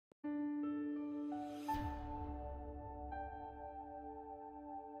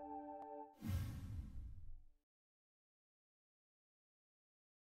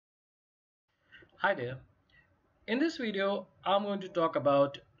Hi there. In this video, I'm going to talk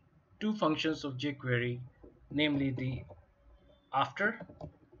about two functions of jQuery, namely the after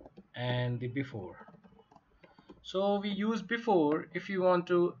and the before. So we use before if you want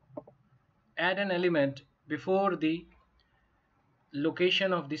to add an element before the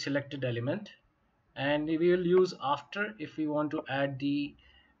location of the selected element, and we will use after if we want to add the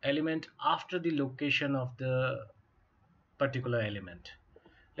element after the location of the particular element.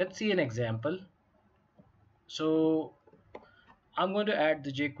 Let's see an example. So I'm going to add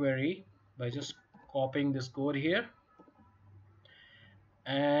the jQuery by just copying this code here,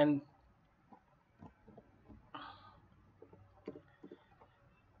 and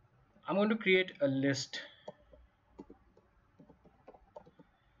I'm going to create a list,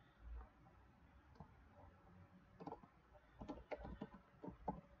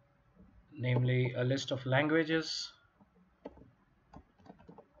 namely a list of languages.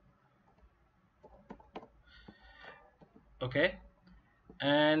 Okay,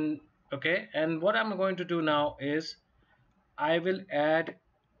 and what I'm going to do now is I will add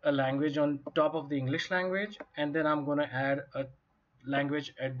a language on top of the English language, and then I'm going to add a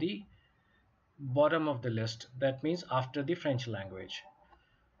language at the bottom of the list. That means after the French language.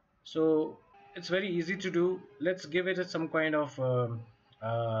 So it's very easy to do. Let's give it some kind of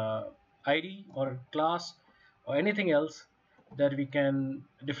ID or class or anything else that we can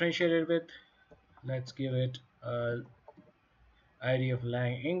differentiate it with. Let's give it ID of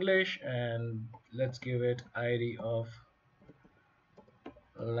lang English, and let's give it ID of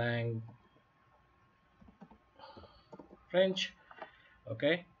lang French.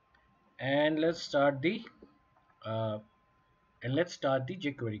 Okay, and let's start the uh,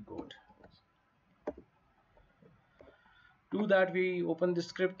 jQuery code. To that, we open the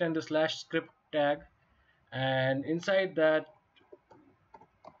script and the slash script tag, and inside that,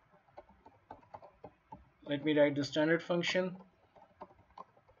 let me write the standard function.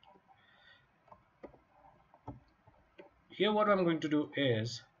 Here what I'm going to do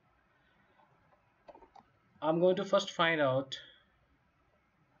is I'm going to first find out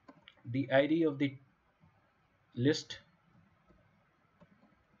the ID of the list.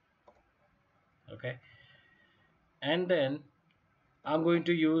 Okay, and then I'm going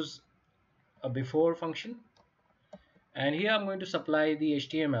to use a before function, and here I'm going to supply the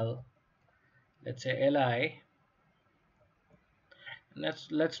HTML. Let's say li, and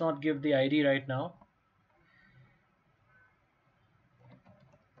let's not give the ID right now.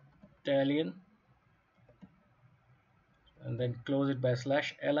 Italian, and then close it by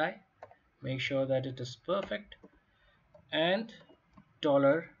slash li. Make sure that it is perfect, and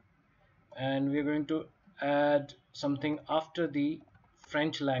dollar, and we're going to add something after the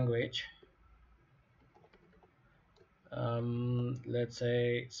French language. Let's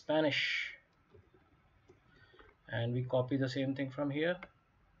say Spanish, and we copy the same thing from here.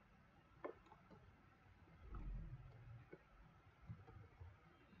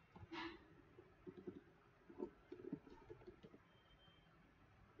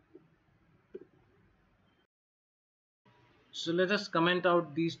 So let us comment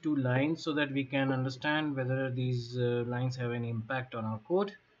out these two lines so that we can understand whether these lines have any impact on our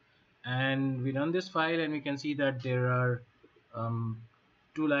code. And we run this file, and we can see that there are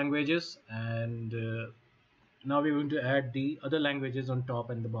two languages, and now we're going to add the other languages on top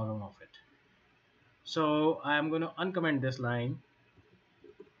and the bottom of it. So I am going to uncomment this line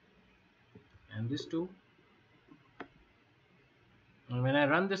and this too, and when I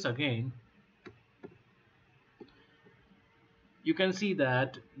run this again, you can see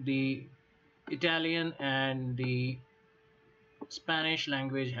that the Italian and the Spanish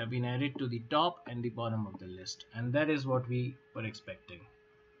language have been added to the top and the bottom of the list, and that is what we were expecting.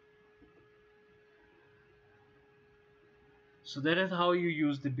 So that is how you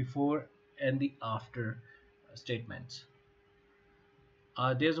use the before and the after statements.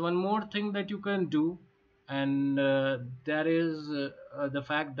 There's one more thing that you can do, and that is the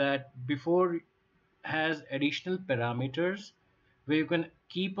fact that before has additional parameters where you can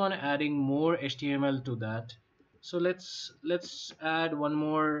keep on adding more HTML to that. So let's add one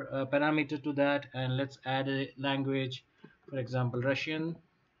more parameter to that, and let's add a language, for example Russian,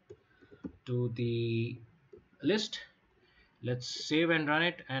 to the list. Let's save and run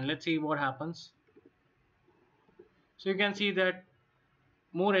it, and let's see what happens. So you can see that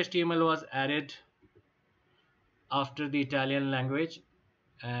more HTML was added after the Italian language,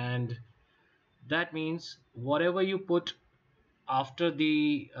 and that means whatever you put after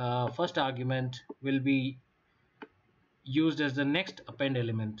the first argument will be used as the next append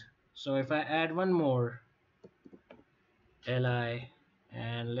element. So if I add one more li,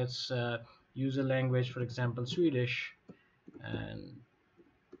 and let's use a language, for example Swedish, and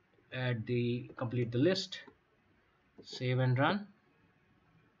add the complete the list, save and run.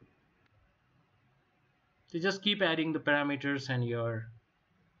 So just keep adding the parameters and your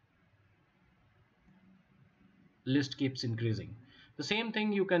list keeps increasing. The same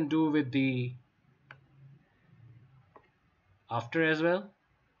thing you can do with the after as well.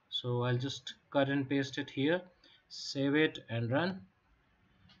 So I'll just cut and paste it here, save it and run,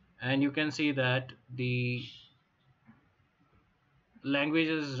 and you can see that the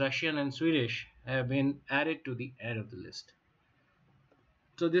languages Russian and Swedish have been added to the end of the list.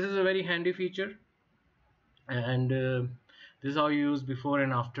 So this is a very handy feature, and this is how you use before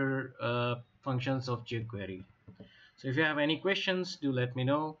and after functions of jQuery. So if you have any questions, do let me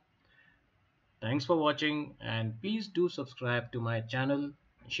know. Thanks for watching, and please do subscribe to my channel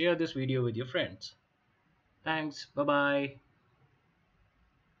and share this video with your friends. Thanks, bye bye.